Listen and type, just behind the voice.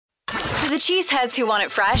the cheeseheads who want it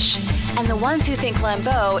fresh, and the ones who think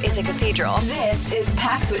Lambeau is a cathedral. This is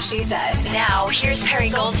Pax What She Said. Now, here's Perry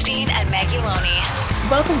Goldstein and Maggie Loney.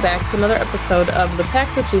 Welcome back to another episode of the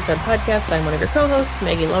Pax What She Said podcast. I'm one of your co-hosts,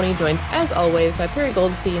 Maggie Loney, joined as always by Perry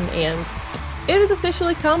Goldstein, and it is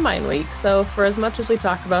officially Combine Week, so for as much as we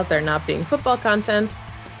talk about there not being football content,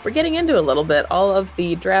 we're getting into a little bit. All of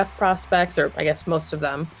the draft prospects, or I guess most of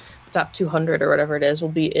them, the top 200 or whatever it is, will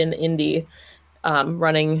be in Indy,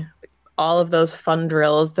 running all of those fun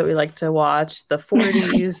drills that we like to watch, the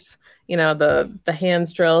 40s, the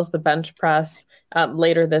hands drills, the bench press,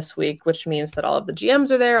 later this week, which means that all of the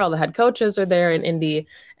GMs are there, all the head coaches are there in Indy,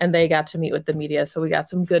 and they got to meet with the media. So we got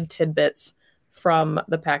some good tidbits from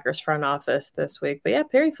the Packers front office this week. But yeah,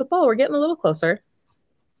 Perry, football, we're getting a little closer.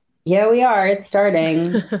 Yeah, we are. It's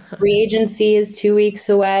starting. Free agency is 2 weeks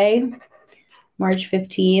away, March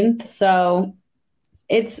 15th. So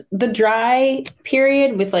it's the dry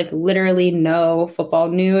period with like literally no football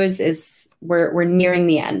news is we're nearing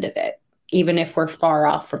the end of it, even if we're far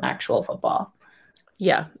off from actual football.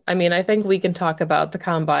 Yeah, I mean, I think we can talk about the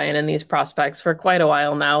combine and these prospects for quite a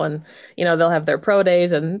while now, and they'll have their pro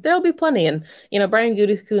days, and there'll be plenty. And Brian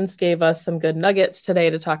Gutekunst gave us some good nuggets today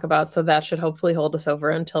to talk about, so that should hopefully hold us over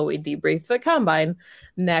until we debrief the combine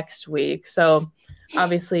next week. So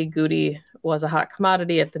obviously, Goody was a hot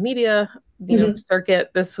commodity at the media circuit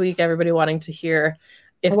this week. Everybody wanting to hear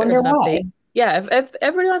if there was an update. Yeah, if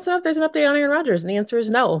everybody wants to know if there's an update on Aaron Rodgers, and the answer is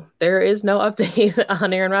no. There is no update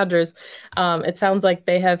on Aaron Rodgers. It sounds like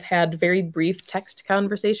they have had very brief text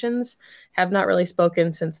conversations, have not really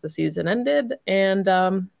spoken since the season ended, and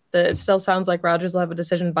it still sounds like Rodgers will have a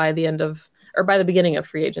decision by the beginning of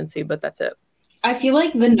free agency, but that's it. I feel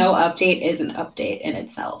like the no update is an update in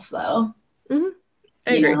itself, though. Mm-hmm.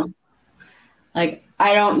 I agree.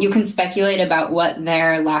 You can speculate about what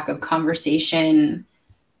their lack of conversation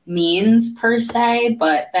means per se,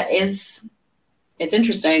 but it's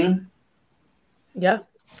interesting. Yeah.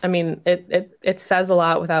 I mean, it says a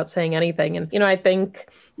lot without saying anything. And, I think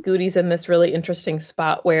Goody's in this really interesting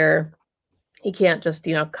spot where he can't just,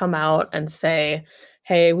 come out and say,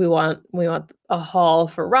 hey, we want a haul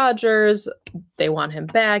for Rodgers. They want him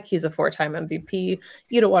back. He's a 4-time MVP.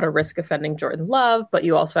 You don't want to risk offending Jordan Love, but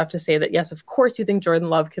you also have to say that, yes, of course you think Jordan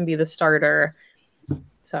Love can be the starter.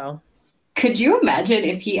 So could you imagine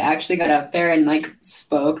if he actually got up there and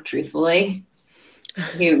spoke truthfully?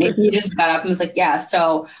 If he just got up and was like, yeah,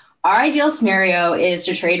 so our ideal scenario is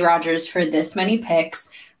to trade Rodgers for this many picks.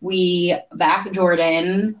 We back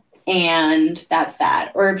Jordan and that's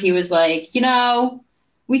that. Or if he was like,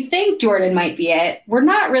 we think Jordan might be it. We're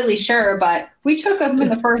not really sure, but we took him in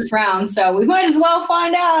the first round, so we might as well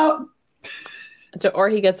find out. Or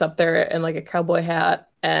he gets up there in a cowboy hat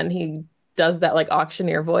and he does that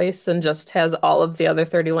auctioneer voice and just has all of the other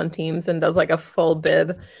 31 teams and does a full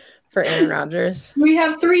bid for Aaron Rodgers. We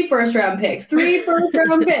have 3 first-round picks. 3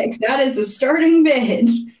 first-round picks. That is the starting bid.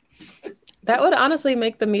 That would honestly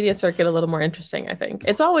make the media circuit a little more interesting, I think.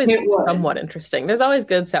 It's always somewhat interesting. There's always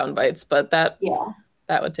good sound bites, but that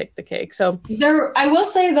would take the cake. So I will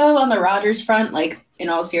say, though, on the Rodgers front, in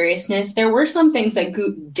all seriousness, there were some things that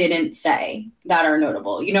Goot didn't say that are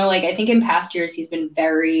notable. I think in past years he's been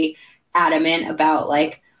very adamant about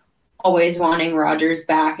always wanting Rodgers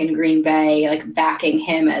back in Green Bay, backing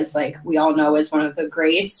him as we all know as one of the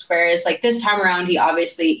greats. Whereas this time around,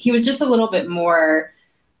 he was just a little bit more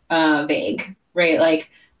vague, right?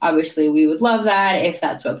 Obviously we would love that if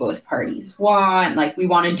that's what both parties want. We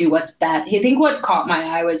want to do what's best. I think what caught my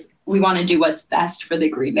eye was we want to do what's best for the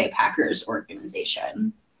Green Bay Packers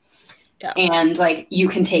organization. Yeah. And you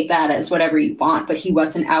can take that as whatever you want, but he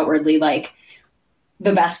wasn't outwardly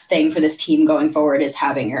the best thing for this team going forward is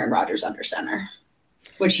having Aaron Rodgers under center,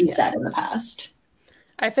 which he said in the past.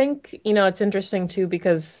 I think, it's interesting too,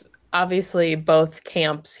 because obviously both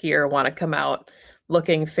camps here want to come out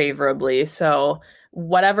looking favorably. So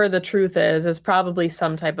whatever the truth is probably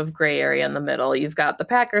some type of gray area in the middle. You've got the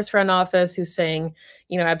Packers front office who's saying,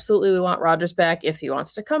 absolutely we want Rodgers back if he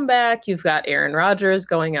wants to come back. You've got Aaron Rodgers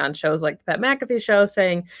going on shows like the Pat McAfee show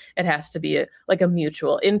saying it has to be a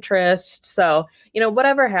mutual interest. So,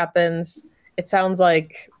 whatever happens, it sounds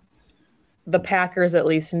like the Packers at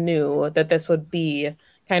least knew that this would be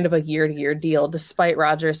kind of a year-to-year deal despite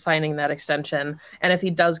Rodgers signing that extension. And if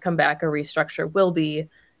he does come back, a restructure will be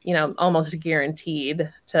almost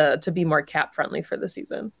guaranteed to be more cap friendly for the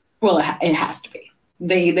season. Well, it has to be.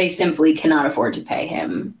 They simply cannot afford to pay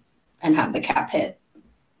him and have the cap hit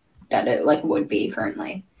that it would be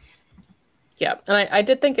currently. Yeah, and I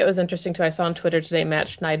did think it was interesting too. I saw on Twitter today, Matt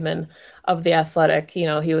Schneidman of The Athletic, he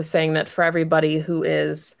was saying that for everybody who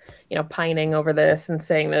is, pining over this and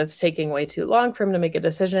saying that it's taking way too long for him to make a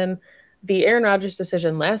decision, the Aaron Rodgers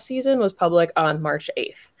decision last season was public on March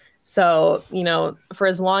 8th. So, for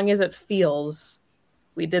as long as it feels,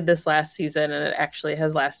 we did this last season and it actually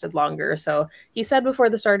has lasted longer. So he said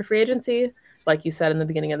before the start of free agency, like you said in the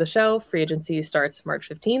beginning of the show, free agency starts March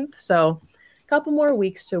 15th. So couple more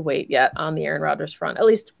weeks to wait yet on the Aaron Rodgers front. At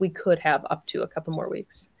least we could have up to a couple more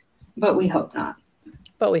weeks. But we hope not.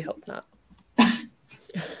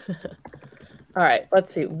 All right,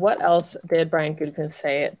 let's see. What else did Brian Gutekunst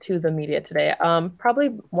say to the media today? Probably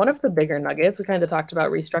one of the bigger nuggets. We kind of talked about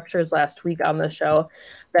restructures last week on the show,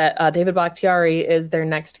 that David Bakhtiari is their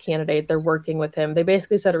next candidate. They're working with him. They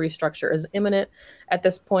basically said a restructure is imminent at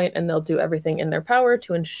this point, and they'll do everything in their power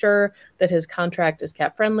to ensure that his contract is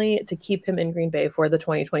cap friendly to keep him in Green Bay for the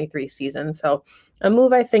 2023 season. So a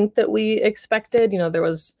move I think that we expected. There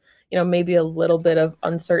was maybe a little bit of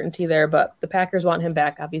uncertainty there, but the Packers want him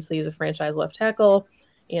back. Obviously, he's a franchise left tackle,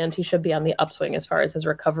 and he should be on the upswing as far as his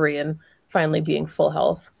recovery and finally being full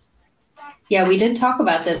health. Yeah, we did talk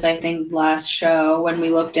about this, I think, last show when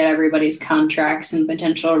we looked at everybody's contracts and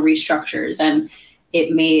potential restructures, and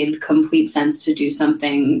it made complete sense to do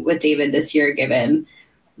something with David this year, given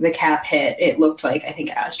the cap hit. It looked like, I think,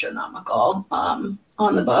 astronomical on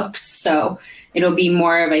the books. So it'll be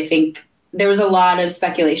more of, I think, there was a lot of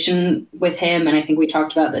speculation with him, and I think we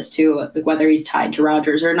talked about this too, whether he's tied to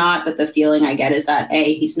Rodgers or not. But the feeling I get is that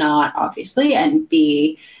A, he's not, obviously, and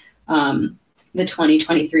B, the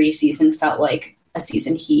 2023 season felt like a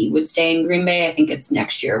season he would stay in Green Bay. I think it's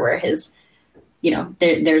next year where his,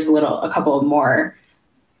 there's a couple more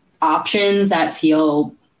options that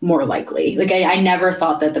feel more likely. Like I never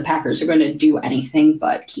thought that the Packers are going to do anything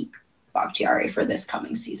but keep Bakhtiari for this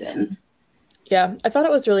coming season. Yeah, I thought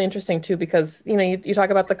it was really interesting too, because, you talk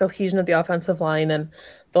about the cohesion of the offensive line, and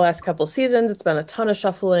the last couple seasons, it's been a ton of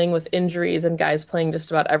shuffling with injuries and guys playing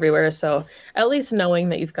just about everywhere. So at least knowing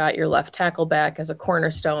that you've got your left tackle back as a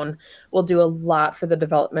cornerstone will do a lot for the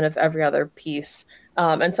development of every other piece.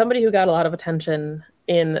 And somebody who got a lot of attention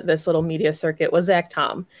in this little media circuit was Zach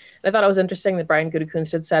Tom. And I thought it was interesting that Brian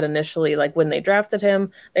Gutekunst had said initially, like when they drafted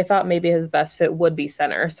him, they thought maybe his best fit would be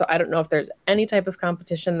center. So I don't know if there's any type of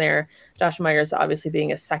competition there. Josh Myers obviously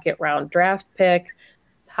being a second round draft pick,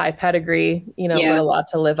 high pedigree, with a lot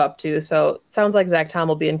to live up to. So it sounds like Zach Tom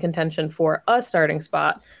will be in contention for a starting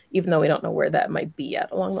spot, even though we don't know where that might be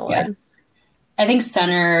yet along the line. I think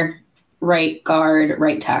center, right guard,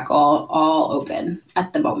 right tackle, all open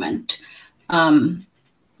at the moment.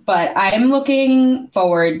 But I'm looking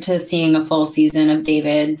forward to seeing a full season of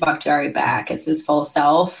David Bakhtiari back as his full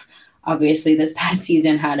self. Obviously, this past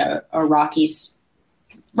season had a rocky start,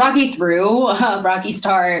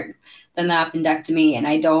 then the appendectomy, and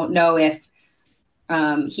I don't know if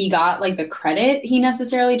he got like the credit he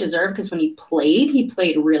necessarily deserved, because when he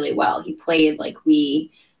played really well. He played like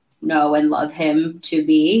we know and love him to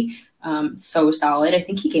be, so solid. I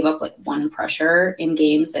think he gave up like one pressure in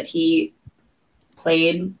games that he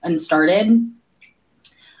played and started,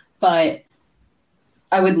 but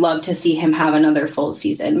I would love to see him have another full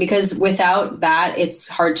season, because without that, it's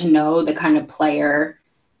hard to know the kind of player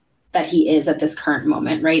that he is at this current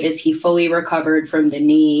moment, right? Is he fully recovered from the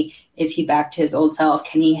knee? Is he back to his old self?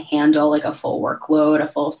 Can he handle like a full workload, a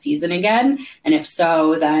full season again? And if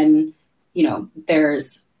so, then,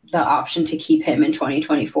 there's the option to keep him in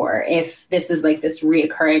 2024. If this is like this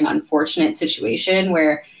reoccurring unfortunate situation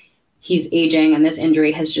where he's aging and this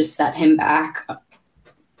injury has just set him back,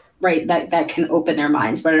 right, that can open their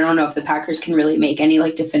minds. But I don't know if the Packers can really make any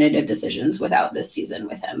like definitive decisions without this season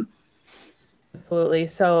with him. Absolutely.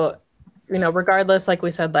 So, regardless, like we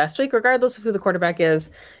said last week, regardless of who the quarterback is,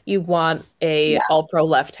 you want a all-pro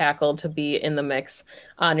left tackle to be in the mix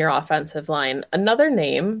on your offensive line. Another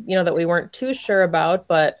name, that we weren't too sure about,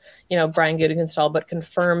 but, Brian Gutekunst but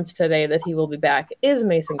confirmed today that he will be back, is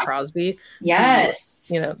Mason Crosby. Yes.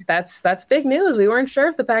 That's big news. We weren't sure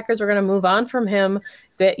if the Packers were going to move on from him,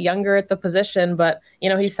 get younger at the position, but,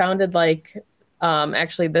 he sounded like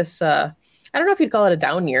actually this, I don't know if you'd call it a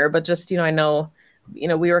down year, but just, I know,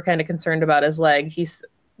 we were kind of concerned about his leg.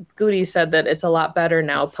 Goody said that it's a lot better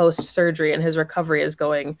now post-surgery, and his recovery is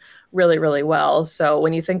going really, really well. So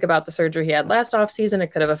when you think about the surgery he had last offseason, it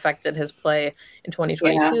could have affected his play in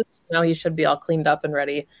 2022. Yeah. Now he should be all cleaned up and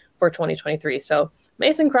ready for 2023. So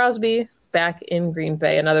Mason Crosby back in Green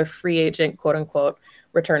Bay, another free agent, quote unquote,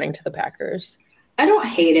 returning to the Packers. I don't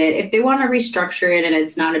hate it. If they want to restructure it and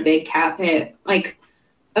it's not a big cap hit, like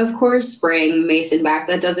of course, bring Mason back.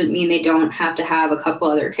 That doesn't mean they don't have to have a couple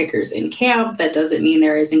other kickers in camp. That doesn't mean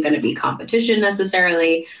there isn't going to be competition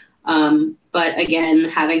necessarily. But again,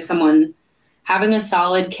 having a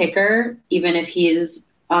solid kicker, even if he's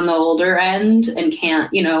on the older end and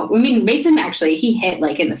can't, Mason actually, he hit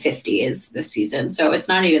like in the 50s this season. So it's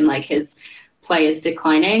not even like his play is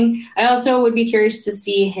declining. I also would be curious to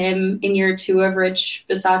see him in year 2 of Rich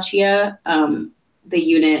Bisaccia. The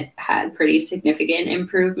unit had pretty significant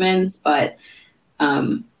improvements, but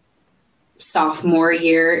sophomore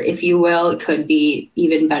year, if you will, it could be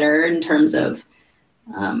even better in terms of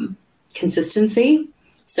consistency.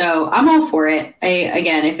 So I'm all for it.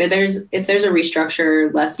 Again, if there's a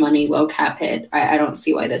restructure, less money, low cap hit, I don't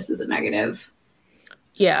see why this is a negative.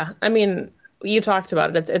 Yeah, I mean, you talked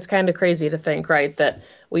about it. It's kind of crazy to think, right, that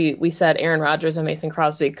we said Aaron Rodgers and Mason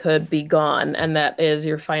Crosby could be gone, and that is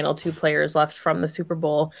your final 2 players left from the Super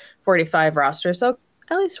Bowl 45 roster. So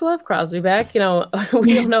at least we'll have Crosby back. We don't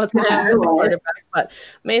know what's going to happen with the quarterback, but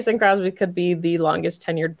Mason Crosby could be the longest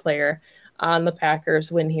tenured player on the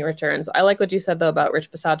Packers when he returns. I like what you said, though, about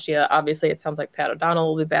Rich Bisaccia. Obviously, it sounds like Pat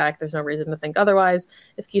O'Donnell will be back. There's no reason to think otherwise.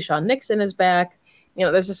 If Keyshawn Nixon is back,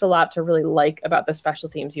 there's just a lot to really like about the special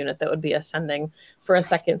teams unit that would be ascending for a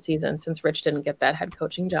second season since Rich didn't get that head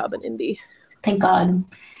coaching job in Indy. Thank God.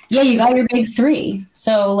 Yeah, you got your big 3.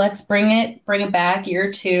 So let's bring it back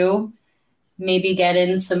year 2, maybe get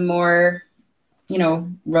in some more,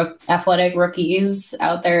 athletic rookies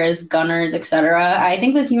out there as gunners, etc. I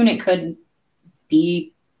think this unit could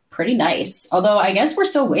be pretty nice. Although I guess we're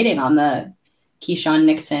still waiting on the Keyshawn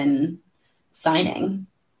Nixon signing.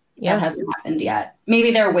 Yeah. That hasn't happened yet.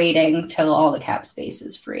 Maybe they're waiting till all the cap space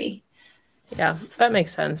is free. Yeah, that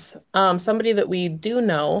makes sense. Somebody that we do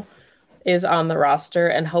know is on the roster,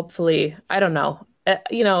 and hopefully, I don't know.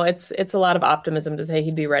 It's a lot of optimism to say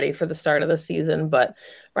he'd be ready for the start of the season, but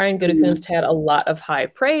Brian Gutekunst had a lot of high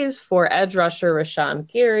praise for edge rusher Rashawn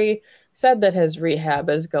Gary, said that his rehab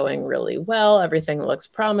is going really well. Everything looks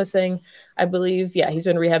promising. I believe, he's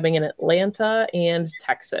been rehabbing in Atlanta and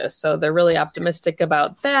Texas, so they're really optimistic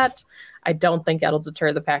about that. I don't think that'll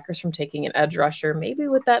deter the Packers from taking an edge rusher, maybe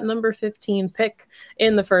with that number 15 pick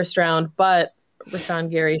in the first round, but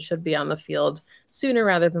Rashawn Gary should be on the field sooner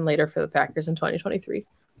rather than later for the Packers in 2023.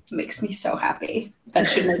 Makes me so happy. That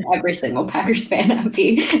should make every single Packers fan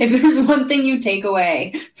happy. If there's one thing you take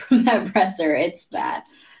away from that presser, it's that.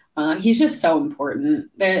 He's just so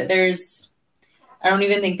important. I don't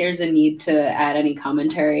even think there's a need to add any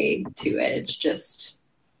commentary to it. It's just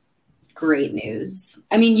great news.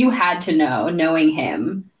 I mean, you had to knowing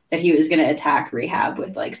him, that he was going to attack rehab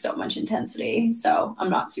with like so much intensity. So I'm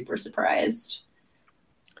not super surprised.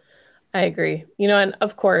 I agree. And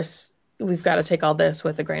of course, we've got to take all this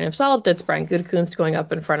with a grain of salt. It's Brian Gutekunst going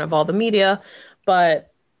up in front of all the media, but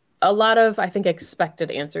a lot of, I think,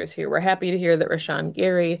 expected answers here. We're happy to hear that Rashawn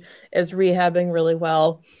Gary is rehabbing really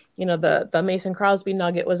well. The Mason Crosby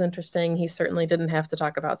nugget was interesting. He certainly didn't have to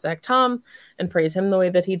talk about Zach Tom and praise him the way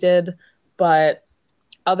that he did. But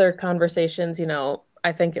other conversations,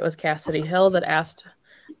 I think it was Cassidy Hill that asked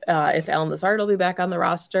if Alan Lazard will be back on the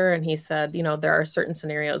roster. And he said, there are certain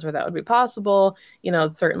scenarios where that would be possible.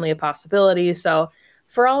 It's certainly a possibility. So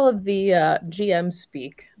for all of the GM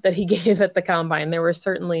speak that he gave at the Combine, there were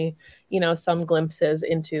certainly, some glimpses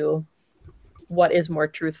into what is more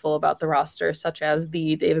truthful about the roster, such as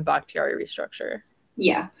the David Bakhtiari restructure.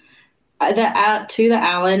 Yeah. To the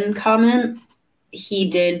Allen comment, he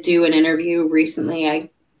did do an interview recently. I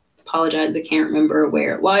apologize, I can't remember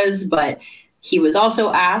where it was, but he was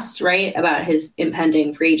also asked, right, about his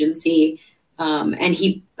impending free agency, and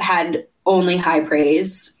he had only high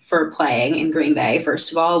praise for playing in Green Bay,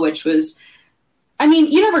 first of all, which was, I mean,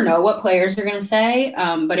 you never know what players are going to say,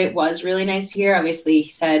 but it was really nice to hear. Obviously, he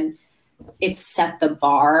said it's set the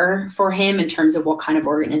bar for him in terms of what kind of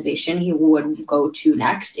organization he would go to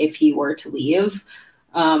next if he were to leave,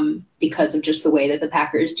 because of just the way that the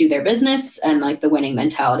Packers do their business and like the winning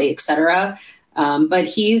mentality, et cetera. But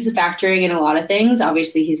he's factoring in a lot of things.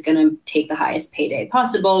 Obviously, he's going to take the highest payday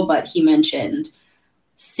possible, but he mentioned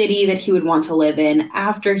city that he would want to live in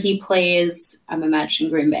after he plays. I'm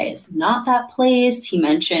imagining Green Bay is not that place. He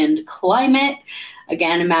mentioned climate.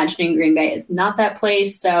 Again, imagining Green Bay is not that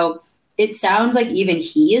place. So it sounds like even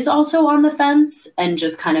he is also on the fence and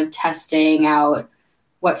just kind of testing out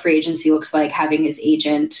what free agency looks like, having his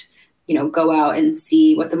agent, go out and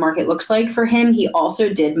see what the market looks like for him. He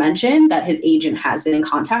also did mention that his agent has been in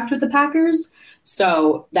contact with the Packers.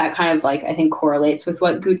 So that kind of I think correlates with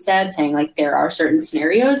what Goot said, saying there are certain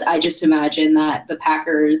scenarios. I just imagine that the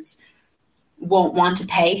Packers won't want to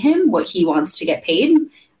pay him what he wants to get paid.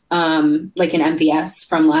 like an MVS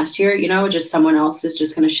from last year, just someone else is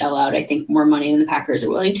just going to shell out, I think, more money than the Packers are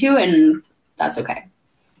willing to, and that's okay.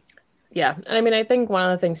 Yeah. And I mean, I think one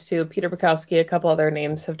of the things too, Peter Bukowski, a couple other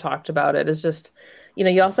names have talked about it, is just,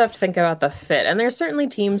 you also have to think about the fit. And there's certainly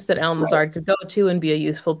teams that Allen Lazard could go to and be a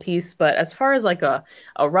useful piece. But as far as like a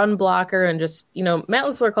run blocker and just, Matt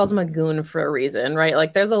LaFleur calls him a goon for a reason, right?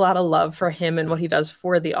 Like there's a lot of love for him and what he does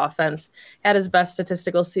for the offense. Had his best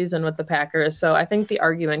statistical season with the Packers. So I think the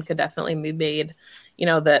argument could definitely be made,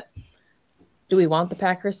 that do we want the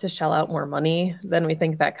Packers to shell out more money than we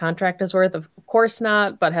think that contract is worth? Of course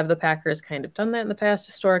not, but have the Packers kind of done that in the past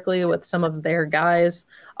historically with some of their guys?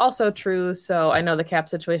 Also true. So I know the cap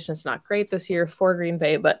situation is not great this year for Green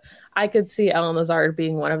Bay, but I could see Allen Lazard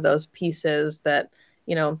being one of those pieces that,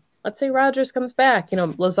 let's say Rodgers comes back.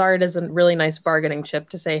 Lazard is a really nice bargaining chip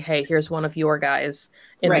to say, hey, here's one of your guys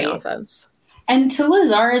in the offense. And to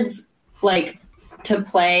Lazard's, to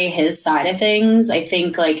play his side of things, I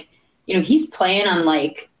think, he's playing on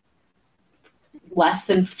less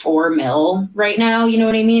than $4 million right now. You know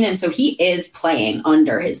what I mean? And so he is playing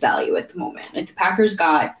under his value at the moment. Like the Packers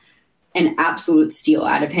got an absolute steal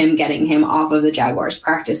out of him, getting him off of the Jaguars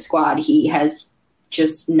practice squad. He has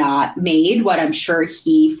just not made what I'm sure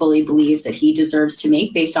he fully believes that he deserves to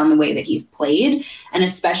make based on the way that he's played. And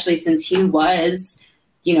especially since he was,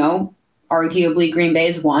 arguably Green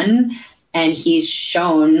Bay's one, and he's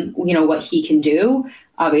shown, what he can do.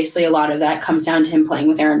 Obviously, a lot of that comes down to him playing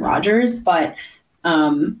with Aaron Rodgers, but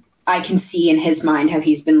I can see in his mind how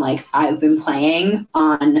he's been like, I've been playing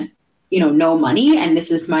on, no money, and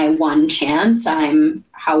this is my one chance. I'm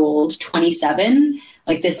how old? 27.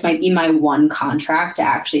 Like this might be my one contract to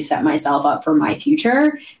actually set myself up for my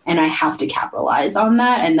future, and I have to capitalize on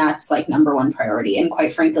that, and that's number one priority. And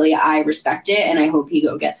quite frankly, I respect it, and I hope he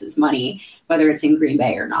gets his money, whether it's in Green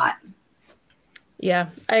Bay or not. Yeah,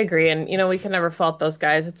 I agree. And, we can never fault those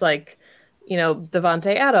guys. It's like,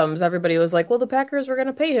 Devontae Adams, everybody was like, well, the Packers were going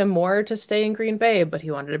to pay him more to stay in Green Bay, but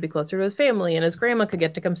he wanted to be closer to his family and his grandma could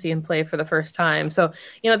get to come see him play for the first time. So,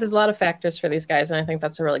 there's a lot of factors for these guys. And I think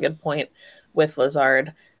that's a really good point with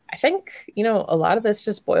Lazard. I think, a lot of this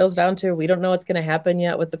just boils down to, we don't know what's going to happen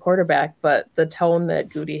yet with the quarterback, but the tone that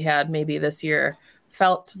Goody had maybe this year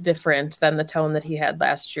felt different than the tone that he had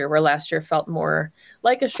last year, where last year felt more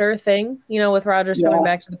like a sure thing, with Rodgers coming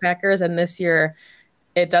back to the Packers. And this year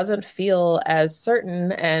it doesn't feel as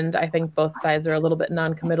certain. And I think both sides are a little bit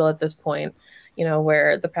non-committal at this point,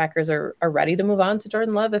 where the Packers are ready to move on to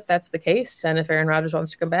Jordan Love if that's the case. And if Aaron Rodgers wants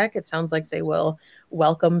to come back, it sounds like they will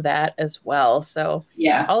welcome that as well. So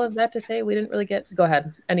yeah, all of that to say, we didn't really go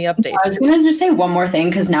ahead. Any updates? I was going to just say one more thing,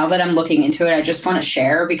 because now that I'm looking into it, I just want to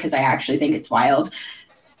share, because I actually think it's wild.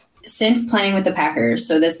 Since playing with the Packers,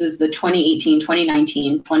 so this is the 2018,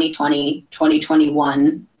 2019, 2020,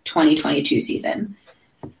 2021, 2022 season,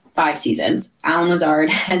 5 seasons, Allen Lazard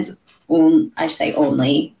has, I say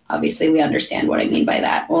only, obviously we understand what I mean by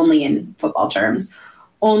that, only in football terms,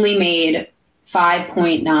 only made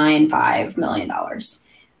 $5.95 million.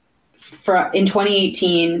 In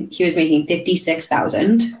 2018, he was making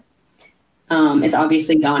 $56,000. It's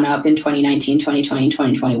obviously gone up in 2019, 2020, and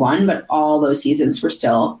 2021, but all those seasons were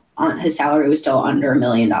still on, his salary was still under $1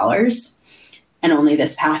 million. And only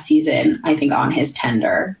this past season, I think on his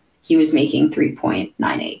tender, he was making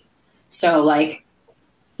 3.98. So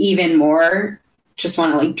even more, just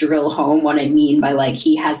want to drill home what I mean by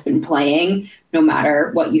he has been playing, no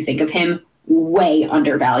matter what you think of him, way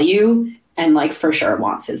undervalued, and for sure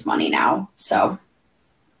wants his money now. So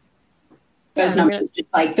those numbers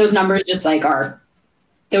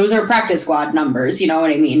those are practice squad numbers, you know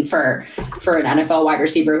what I mean, for an NFL wide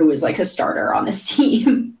receiver who is a starter on this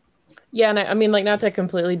team. Yeah, and I mean, not to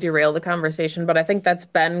completely derail the conversation, but I think that's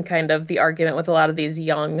been kind of the argument with a lot of these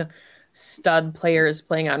young stud players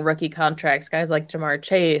playing on rookie contracts, guys like Jamar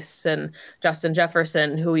Chase and Justin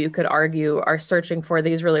Jefferson, who you could argue are searching for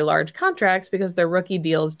these really large contracts because their rookie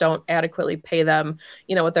deals don't adequately pay them,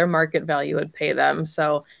 what their market value would pay them.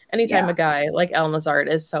 So anytime a guy like Allen Lazard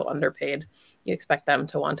is so underpaid, you expect them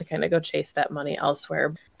to want to kind of go chase that money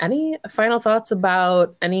elsewhere. Any final thoughts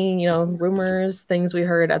about any, rumors, things we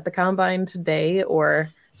heard at the Combine today, or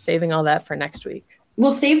saving all that for next week?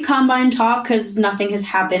 We'll save Combine talk because nothing has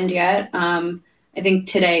happened yet. I think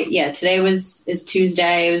today is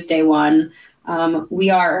Tuesday. It was day one. We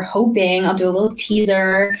are hoping, I'll do a little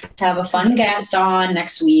teaser, to have a fun guest on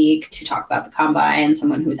next week to talk about the Combine,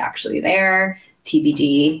 someone who's actually there.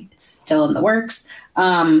 TBD, it's still in the works.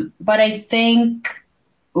 But I think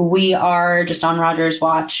we are just on Rodgers'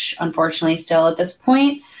 watch, unfortunately, still at this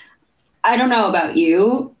point. I don't know about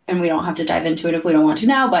you, and we don't have to dive into it if we don't want to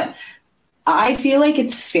now, but I feel like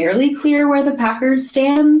it's fairly clear where the Packers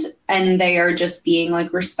stand, and they are just being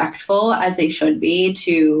like respectful as they should be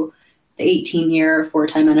to the 18-year,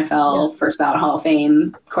 four-time NFL first ballot Hall of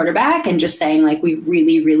Fame quarterback, and just saying like, we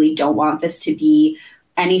really, really don't want this to be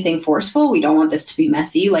anything forceful. We don't want this to be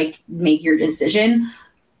messy. Like, make your decision,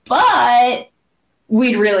 but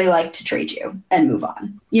we'd really like to trade you and move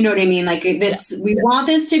on. You know what I mean? Like this, we want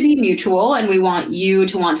this to be mutual, and we want you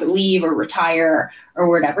to want to leave or retire or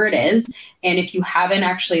whatever it is. And if you haven't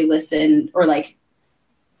actually listened or like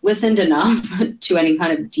listened enough to any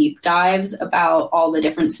kind of deep dives about all the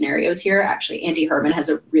different scenarios here, actually Andy Herman has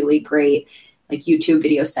a really great like YouTube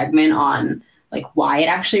video segment on like why it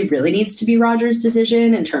actually really needs to be Rodgers'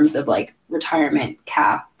 decision in terms of like retirement,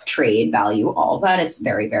 cap, trade value, all of that. It's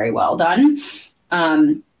very, very well done.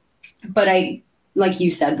 But I, like you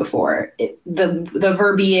said before, the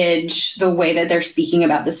verbiage, the way that they're speaking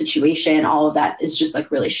about the situation, all of that is just like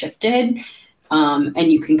really shifted.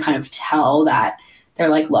 And you can kind of tell that they're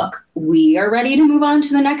like, look, we are ready to move on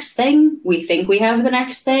to the next thing. We think we have the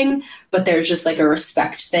next thing, but there's just like a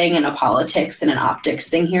respect thing and a politics and an optics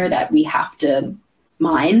thing here that we have to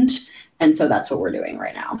mind. And so that's what we're doing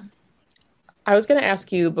right now. I was going to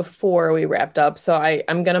ask you before we wrapped up, so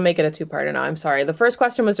I'm going to make it a two-parter now. I'm sorry. The first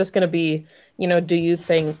question was just going to be, do you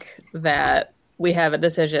think that we have a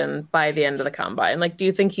decision by the end of the combine? Like, do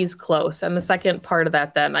you think he's close? And the second part of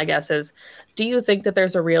that then, I guess, is do you think that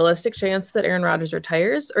there's a realistic chance that Aaron Rodgers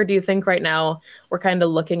retires? Or do you think right now we're kind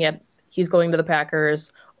of looking at he's going to the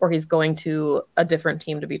Packers or he's going to a different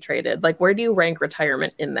team to be traded? Like, where do you rank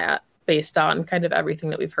retirement in that based on kind of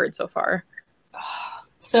everything that we've heard so far?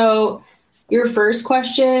 So your first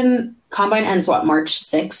question, combine ends what, March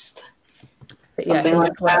 6th? Something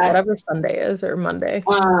like that. Whatever Sunday is or Monday.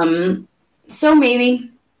 So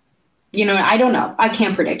maybe, I don't know. I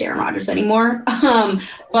can't predict Aaron Rodgers anymore.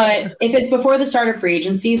 But if it's before the start of free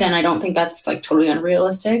agency, then I don't think that's like totally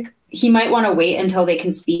unrealistic. He might want to wait until they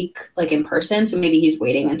can speak like in person. So maybe he's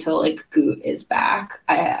waiting until like Goot is back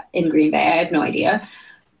in Green Bay. I have no idea.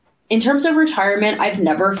 In terms of retirement, I've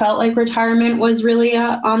never felt like retirement was really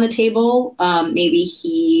on the table. Maybe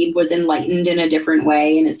he was enlightened in a different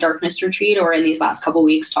way in his darkness retreat or in these last couple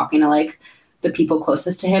weeks talking to like the people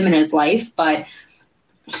closest to him in his life. But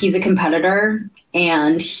he's a competitor,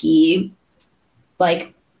 and he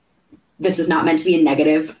like, this is not meant to be a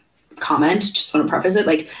negative comment. Just want to preface it.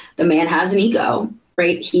 Like, the man has an ego,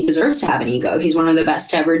 right? He deserves to have an ego. He's one of the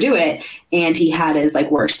best to ever do it. And he had his like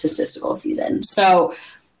worst statistical season. So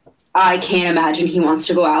I can't imagine he wants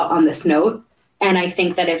to go out on this note. And I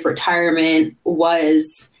think that if retirement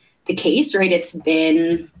was the case, right, it's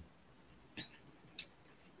been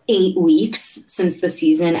 8 weeks since the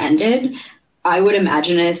season ended. I would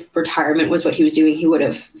imagine if retirement was what he was doing, he would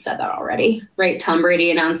have said that already, right? Tom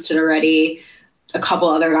Brady announced it already. A couple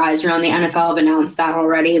other guys around the NFL have announced that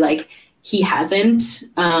already. Like, he hasn't.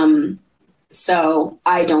 So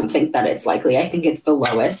I don't think that it's likely. I think it's the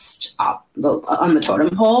lowest on the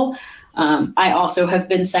totem pole. I also have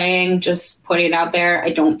been saying, just putting it out there, I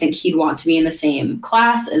don't think he'd want to be in the same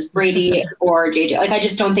class as Brady or JJ. Like, I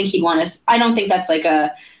just don't think he'd want to. I don't think that's like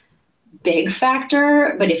a big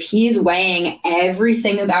factor. But if he's weighing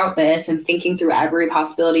everything about this and thinking through every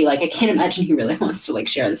possibility, like, I can't imagine he really wants to like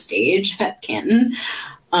share the stage at Canton.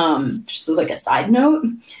 Just as like a side note.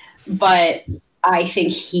 But I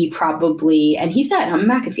think he probably, and he said, I'm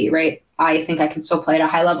McAfee, right? I think I can still play at a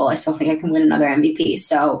high level. I still think I can win another MVP.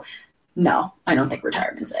 So no, I don't think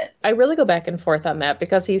retirement's it. I really go back and forth on that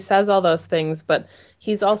because he says all those things, but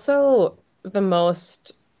he's also the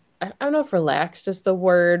most, I don't know if relaxed is the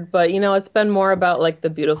word, but, it's been more about like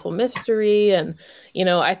the beautiful mystery. And,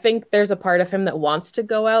 I think there's a part of him that wants to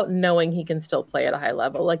go out knowing he can still play at a high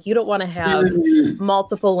level. Like, you don't want to have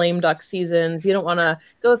multiple lame duck seasons. You don't want to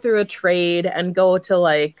go through a trade and go to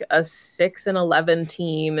like a 6-11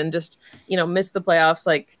 team and just, miss the playoffs.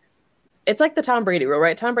 Like, it's like the Tom Brady rule,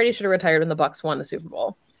 right? Tom Brady should have retired when the Bucs won the Super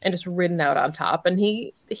Bowl and just ridden out on top. And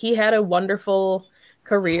he had a wonderful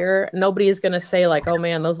career. Nobody is going to say like, oh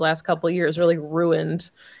man, those last couple of years really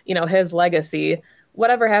ruined, his legacy.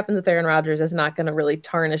 Whatever happens with Aaron Rodgers is not going to really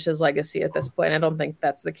tarnish his legacy at this point. I don't think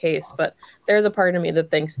that's the case, but there's a part of me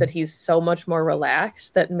that thinks that he's so much more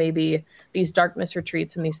relaxed that maybe these darkness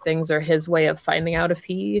retreats and these things are his way of finding out if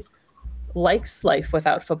he likes life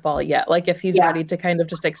without football yet. Like, if he's ready to kind of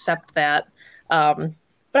just accept that.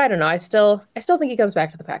 But I don't know. I still think he comes back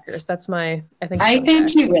to the Packers. That's I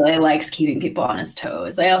think he really likes keeping people on his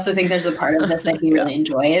toes. I also think there's a part of this that he really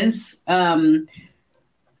enjoys.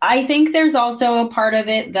 I think there's also a part of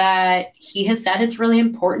it that he has said it's really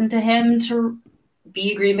important to him to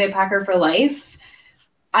be a Green Bay Packer for life.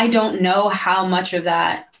 I don't know how much of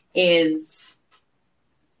that is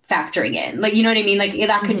factoring in. Like, you know what I mean? Like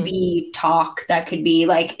that could be talk, that could be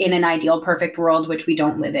like in an ideal perfect world, which we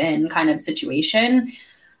don't live in kind of situation.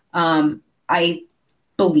 I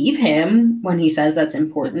believe him when he says that's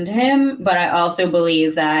important to him, but I also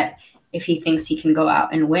believe that if he thinks he can go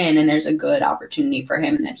out and win and there's a good opportunity for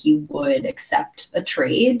him, that he would accept a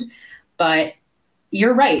trade. But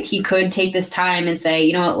you're right. He could take this time and say,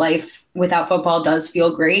 you know what, life without football does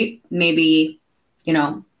feel great. Maybe, you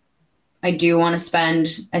know, I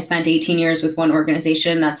spent 18 years with one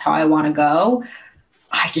organization. That's how I want to go.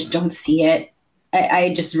 I just don't see it.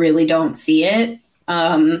 I just really don't see it.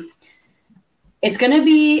 It's going to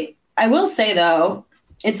be, I will say though,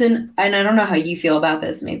 and I don't know how you feel about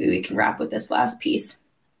this. Maybe we can wrap with this last piece.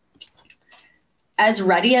 As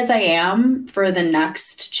ready as I am for the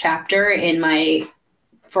next chapter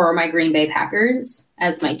for my Green Bay Packers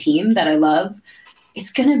as my team that I love,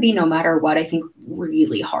 it's going to be, no matter what, I think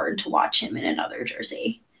really hard to watch him in another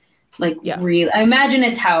jersey. Like, really, I imagine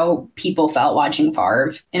it's how people felt watching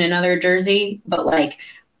Favre in another jersey, but like,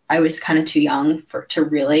 I was kind of too young to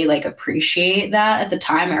really like appreciate that at the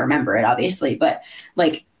time. I remember it obviously, but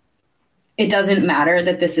like, it doesn't matter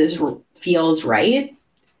that this feels right.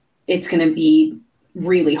 It's going to be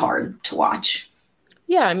really hard to watch.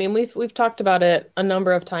 Yeah. I mean, we've talked about it a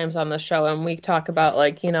number of times on the show, and we talk about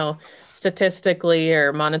like, you know, statistically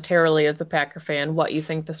or monetarily as a Packer fan, what you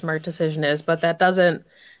think the smart decision is, but that doesn't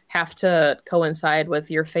have to coincide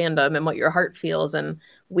with your fandom and what your heart feels. And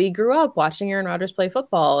we grew up watching Aaron Rodgers play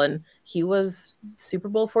football, and he was Super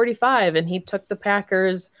Bowl 45, and he took the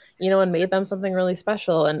Packers, you know, and made them something really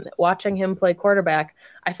special. And watching him play quarterback,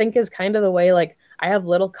 I think is kind of the way, like, I have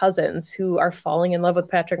little cousins who are falling in love with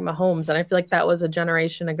Patrick Mahomes. And I feel like that was a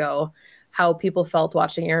generation ago, how people felt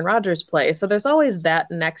watching Aaron Rodgers play. So there's always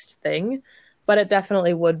that next thing. But it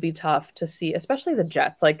definitely would be tough to see, especially the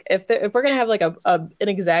Jets. Like if we're going to have like an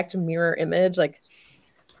exact mirror image, like,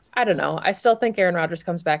 I don't know. I still think Aaron Rodgers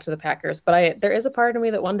comes back to the Packers, but there is a part of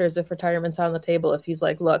me that wonders if retirement's on the table, if he's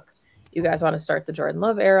like, look, you guys want to start the Jordan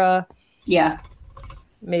Love era. Yeah.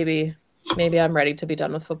 Maybe I'm ready to be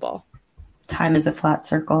done with football. Time is a flat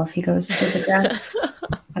circle if he goes to the Jets.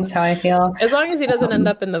 That's how I feel. As long as he doesn't end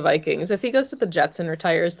up in the Vikings. If he goes to the Jets and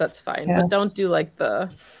retires, that's fine. Yeah. But don't do like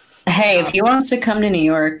the... Hey, if he wants to come to New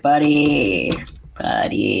York, buddy,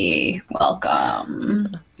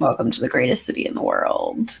 welcome. Welcome to the greatest city in the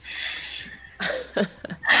world.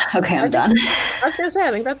 Okay, I'm done. I was going to say,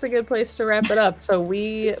 I think that's a good place to wrap it up. So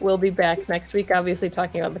we will be back next week, obviously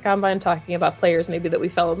talking about the Combine, talking about players maybe that we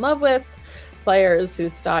fell in love with, players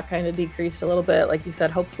whose stock kind of decreased a little bit. Like you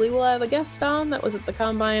said, hopefully we'll have a guest on that was at the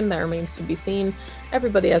Combine. That remains to be seen.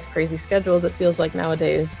 Everybody has crazy schedules, it feels like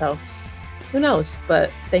nowadays, so who knows?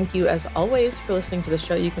 But thank you, as always, for listening to the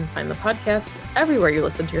show. You can find the podcast everywhere you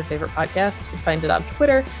listen to your favorite podcast. You can find it on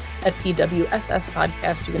Twitter at PWSS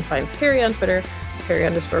Podcast. You can find Perry on Twitter,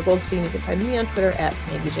 Perry_Goldstein. You can find me on Twitter at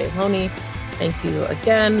Maggie J. Loney. Thank you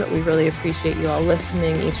again. We really appreciate you all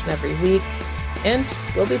listening each and every week. And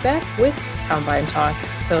we'll be back with Combine Talk.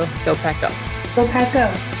 So go Pack Go. Go Pack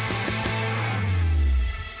Go.